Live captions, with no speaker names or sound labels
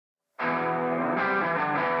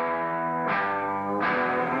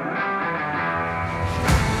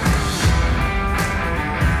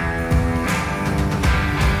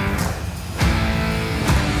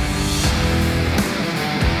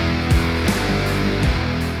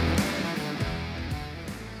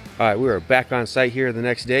Alright, we are back on site here the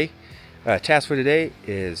next day. Task for today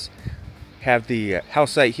is have the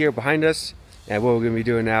house site here behind us, and what we're going to be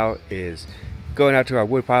doing now is going out to our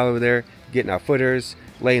wood pile over there, getting our footers,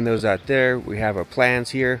 laying those out there. We have our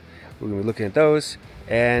plans here. We're going to be looking at those,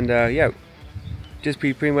 and yeah, just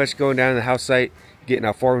be pretty much going down to the house site, getting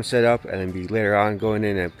our form set up, and then be later on going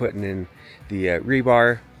in and putting in the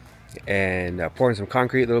rebar and pouring some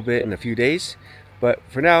concrete a little bit in a few days. But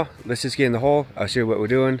for now, let's just get in the hole. I'll show you what we're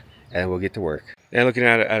doing, and we'll get to work. And looking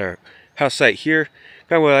at our house site here,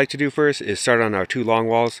 kind of what I like to do first is start on our two long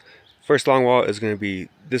walls. First long wall is going to be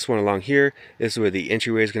this one along here. This is where the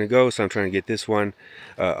entryway is going to go, so I'm trying to get this one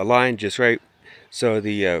aligned just right. So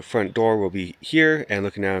the front door will be here, and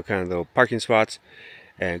looking down kind of the parking spots,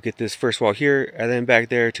 and get this first wall here, and then back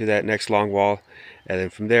there to that next long wall. And then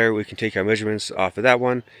from there we can take our measurements off of that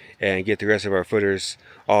one and get the rest of our footers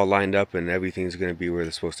all lined up, and everything's going to be where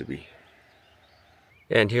they're supposed to be.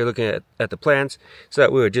 And here looking at the plans, so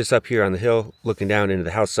that we were just up here on the hill looking down into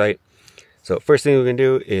the house site. So first thing we're going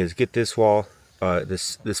to do is get this wall,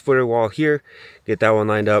 this footer wall here, get that one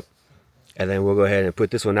lined up, and then we'll go ahead and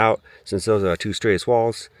put this one out since those are our two straightest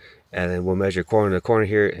walls, and then we'll measure corner to corner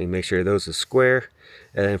here and make sure those are square.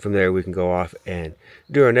 And then from there we can go off and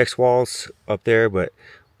do our next walls up there. But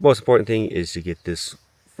most important thing is to get this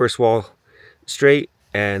first wall straight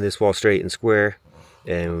and this wall straight and square,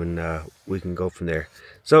 and we can go from there.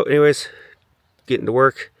 So anyways, getting to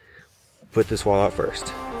work, put this wall out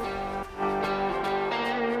first.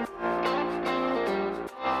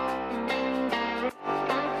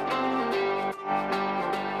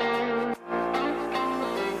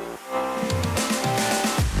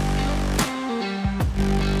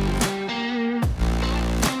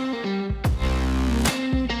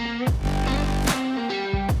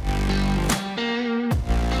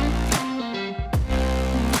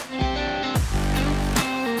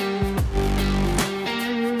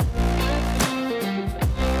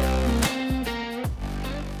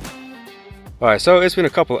 Alright, so it's been a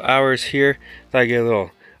couple hours here. Thought I'd get a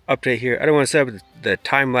little update here. I don't want to set up the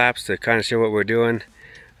time lapse to kind of show what we're doing,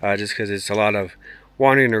 just because it's a lot of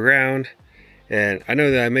wandering around. And I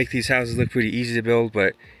know that I make these houses look pretty easy to build,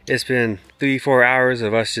 but it's been 3-4 hours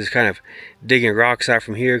of us just kind of digging rocks out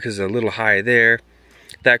from here because it's a little high there.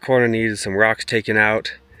 That corner needed some rocks taken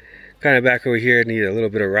out. Kind of back over here needed a little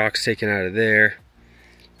bit of rocks taken out of there.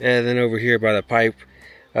 And then over here by the pipe,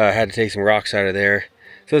 had to take some rocks out of there.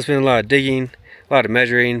 So it's been a lot of digging, a lot of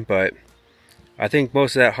measuring, but I think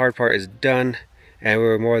most of that hard part is done, and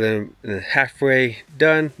we're more than halfway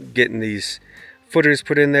done getting these footers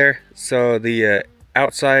put in there. So the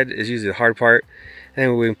outside is usually the hard part,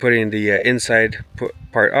 and we've been putting the inside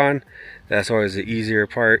part on. That's always the easier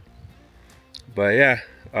part. But yeah,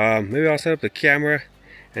 maybe I'll set up the camera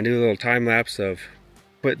and do a little time lapse of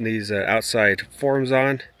putting these outside forms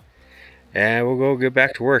on, and we'll go get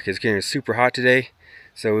back to work. It's getting super hot today,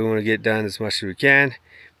 so we want to get done as much as we can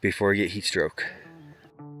before we get heat stroke.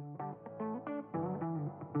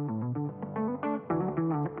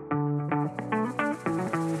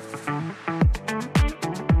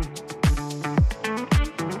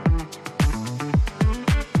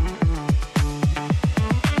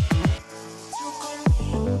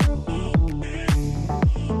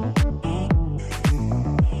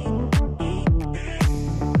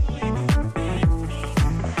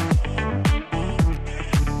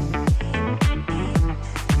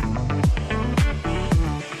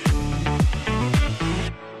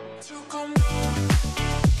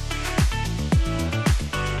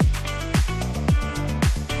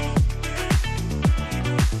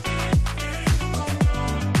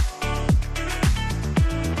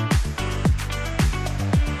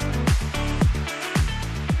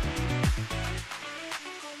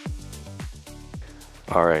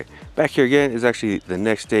 Alright, back here again is actually the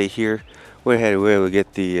next day here. Went ahead and we were able to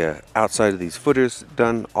get the outside of these footers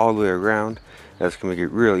done all the way around. That's going to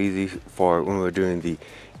make it real easy for when we're doing the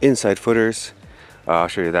inside footers. I'll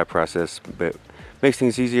show you that process, but makes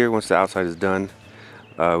things easier once the outside is done.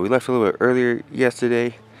 We left a little bit earlier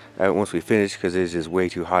yesterday once we finished because it's just way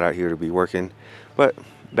too hot out here to be working. But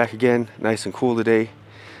back again, nice and cool today.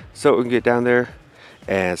 So we can get down there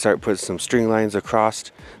and start putting some string lines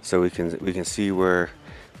across so we can see where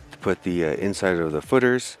to put the inside of the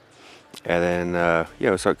footers. And then yeah,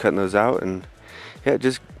 we'll start cutting those out, and yeah,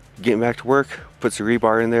 just getting back to work. Put some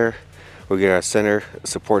rebar in there. We'll get our center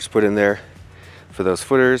supports put in there for those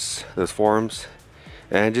footers, those forms,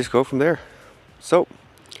 and just go from there. So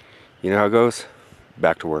you know how it goes.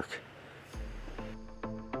 Back to work.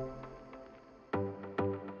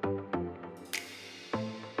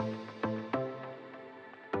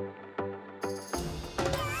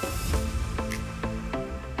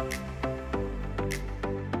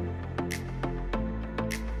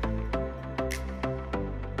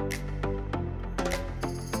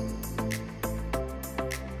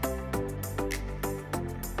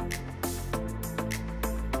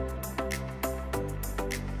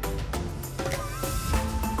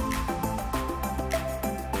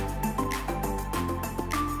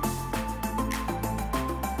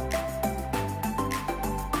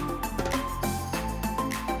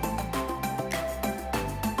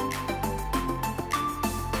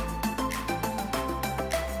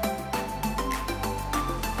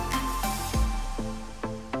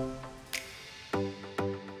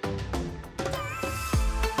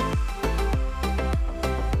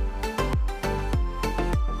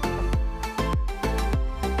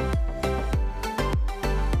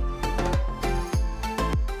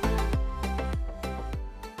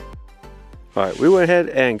 All right, we went ahead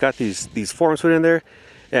and got these forms put in there,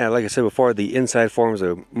 and like I said before, the inside forms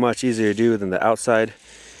are much easier to do than the outside.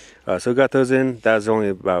 So we got those in. That was only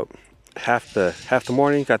about half the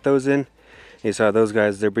morning. Got those in. You saw those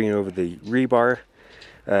guys, they're bringing over the rebar.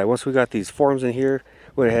 Once we got these forms in here,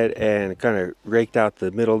 went ahead and kind of raked out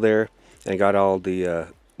the middle there and got all the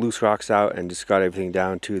loose rocks out and just got everything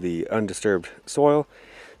down to the undisturbed soil,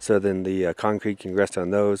 so then the concrete can rest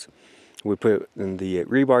on those. We put in the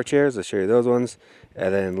rebar chairs, I'll show you those ones,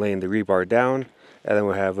 and then laying the rebar down, and then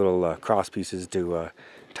we'll have little cross pieces to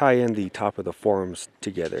tie in the top of the forms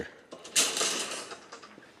together.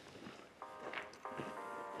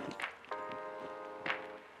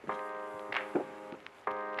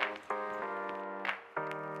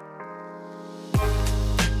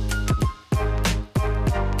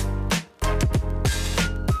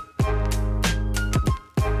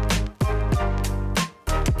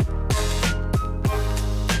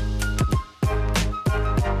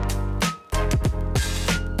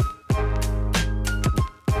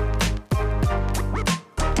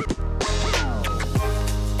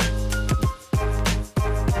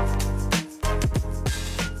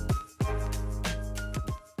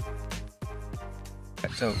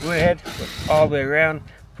 So we went ahead, went all the way around,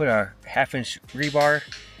 put our 1/2-inch rebar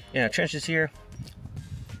in our trenches here.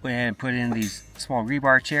 Went ahead and put in these small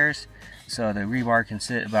rebar chairs, so the rebar can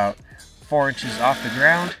sit about 4 inches off the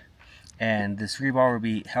ground, and this rebar will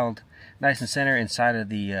be held nice and center inside of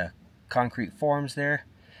the concrete forms there.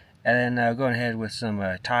 And then going ahead with some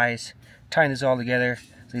ties, tying this all together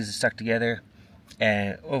so these are stuck together.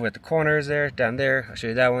 And over at the corners there, down there, I'll show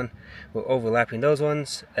you that one. We're overlapping those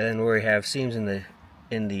ones, and then where we have seams in the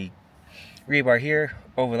rebar here,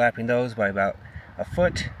 overlapping those by about 1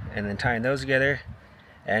 foot, and then tying those together,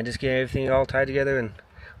 and just getting everything all tied together in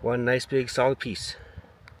one nice big solid piece.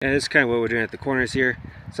 And this is kind of what we're doing at the corners here.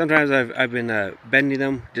 Sometimes I've been bending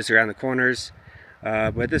them just around the corners,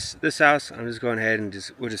 but this house, I'm just going ahead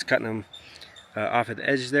and we're just cutting them off at the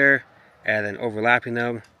edges there, and then overlapping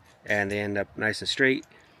them, and they end up nice and straight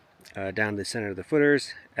down the center of the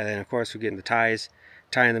footers. And then of course we're getting the ties,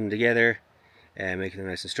 tying them together and making them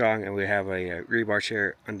nice and strong, and we have a rebar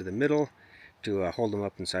chair under the middle to hold them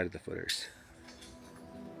up inside of the footers.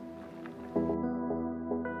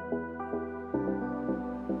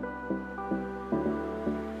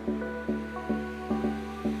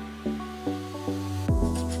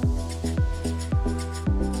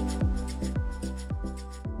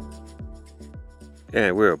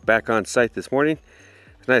 And we're back on site this morning.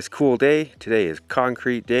 It's a nice cool day. Today is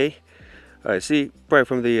concrete day. See, probably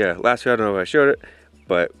from the last video, I don't know if I showed it,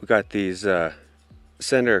 but we got these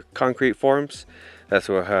center concrete forms. That's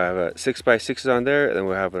what we'll have 6x6s on there, and then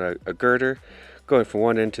we'll have a girder going from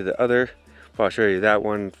one end to the other. I'll show you that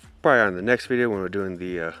one probably on the next video when we're doing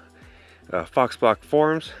the Fox block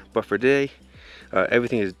forms. But for today,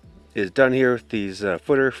 everything is done here with these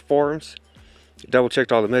footer forms. Double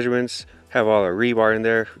checked all the measurements, have all our rebar in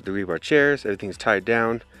there, the rebar chairs, everything's tied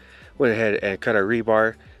down. Went ahead and cut our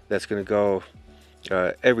rebar. That's going to go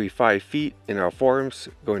every 5 feet in our forms,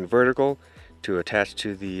 going vertical to attach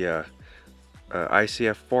to the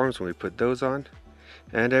ICF forms when we put those on.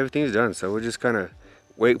 And everything's done, so we're just kind of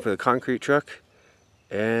waiting for the concrete truck.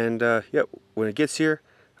 And yep, when it gets here,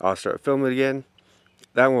 I'll start filming it again.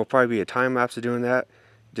 That one will probably be a time lapse of doing that,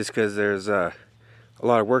 just because there's a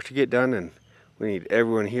lot of work to get done, and we need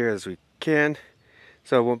everyone here as we can.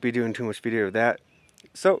 So I won't be doing too much video of that.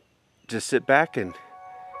 So just sit back and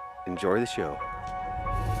enjoy the show.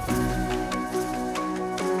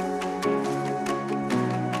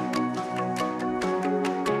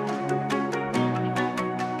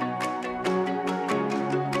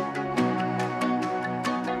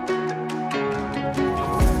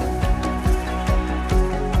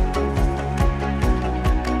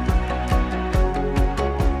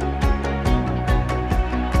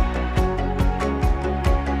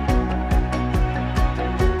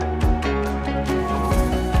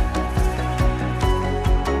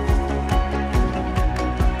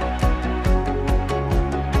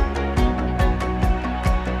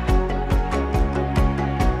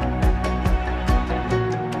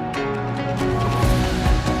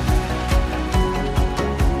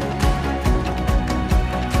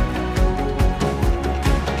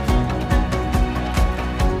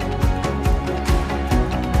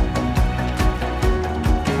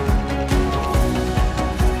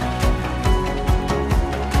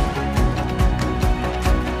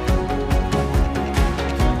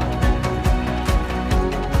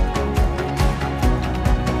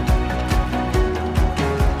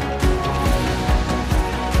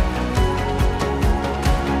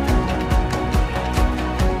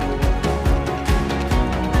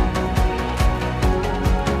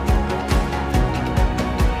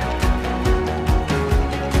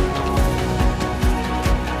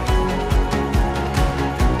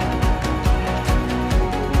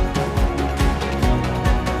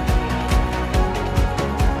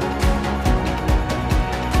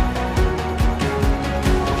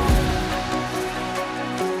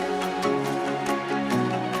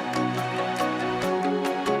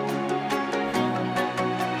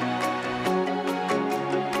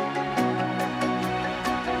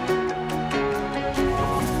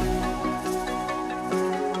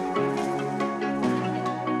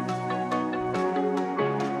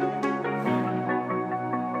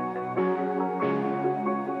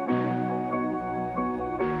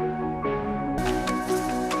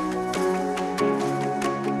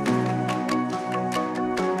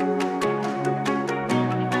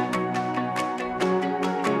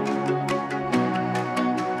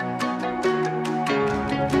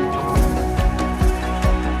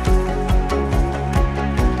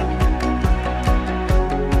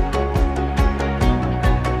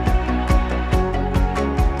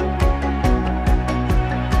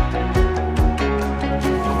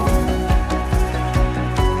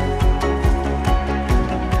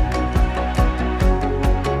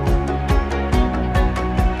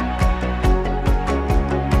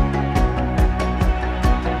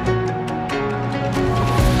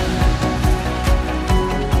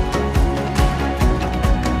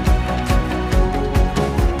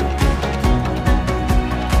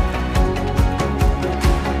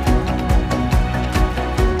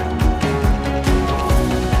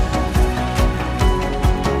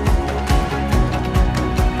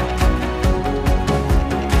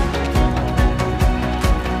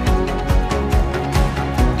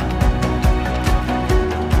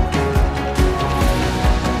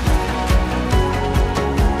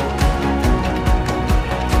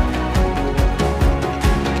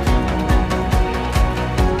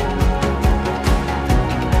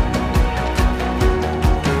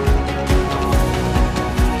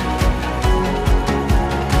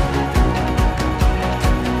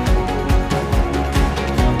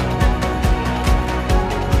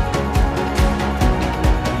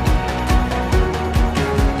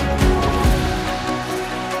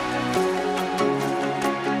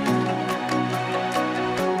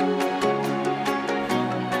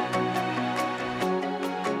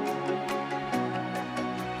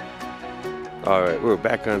 Alright, we're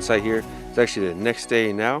back on site here. It's actually the next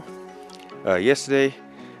day now. Yesterday,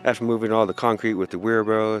 after moving all the concrete with the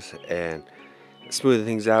wheelbarrows and smoothing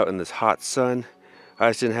things out in this hot sun,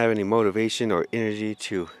 I just didn't have any motivation or energy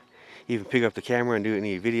to even pick up the camera and do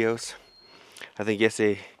any videos. I think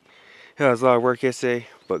yesterday, it was a lot of work yesterday,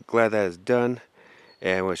 but glad that it's done.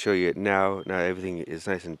 And I'm going to show you it now. Now everything is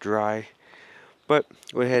nice and dry. But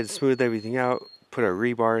went ahead and smoothed everything out, put a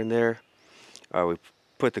rebar in there. We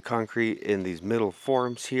put the concrete in these middle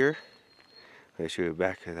forms here. Let me show you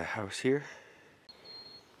back of the house here.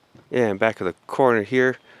 And back of the corner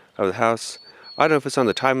here of the house. I don't know if it's on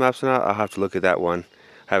the time lapse or not. I'll have to look at that one.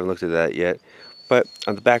 I haven't looked at that yet. But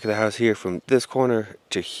on the back of the house here, from this corner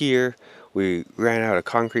to here, we ran out of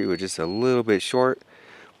concrete. We were just a little bit short.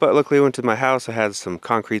 But luckily I went to my house. I had some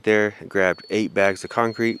concrete there. Grabbed 8 bags of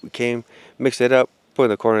concrete. We came, mixed it up, put it in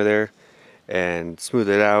the corner there, and smoothed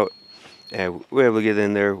it out. And we were able to get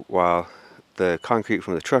in there while the concrete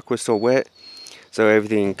from the truck was still wet. So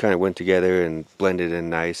everything kind of went together and blended in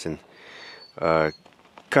nice, and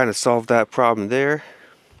kind of solved that problem there.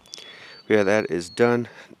 Yeah, that is done.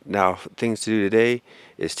 Now things to do today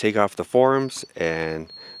is take off the forms and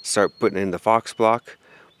start putting in the Fox block.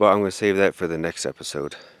 But I'm going to save that for the next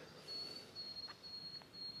episode.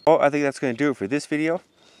 Well, I think that's going to do it for this video.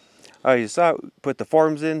 You saw it, put the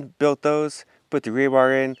forms in, built those, put the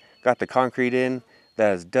rebar in, got the concrete in.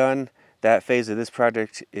 That is done. That phase of this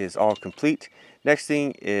project is all complete. Next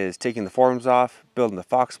thing is taking the forms off, building the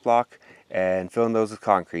Fox block, and filling those with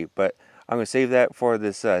concrete. But I'm going to save that for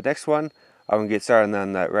this next one. I'm going to get started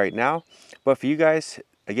on that right now. But for you guys,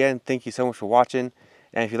 again, thank you so much for watching.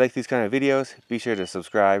 And if you like these kind of videos, be sure to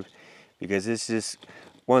subscribe, because this is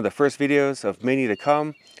one of the first videos of many to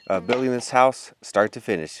come of building this house start to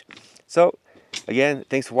finish. So again,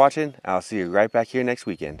 thanks for watching. I'll see you right back here next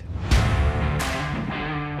weekend.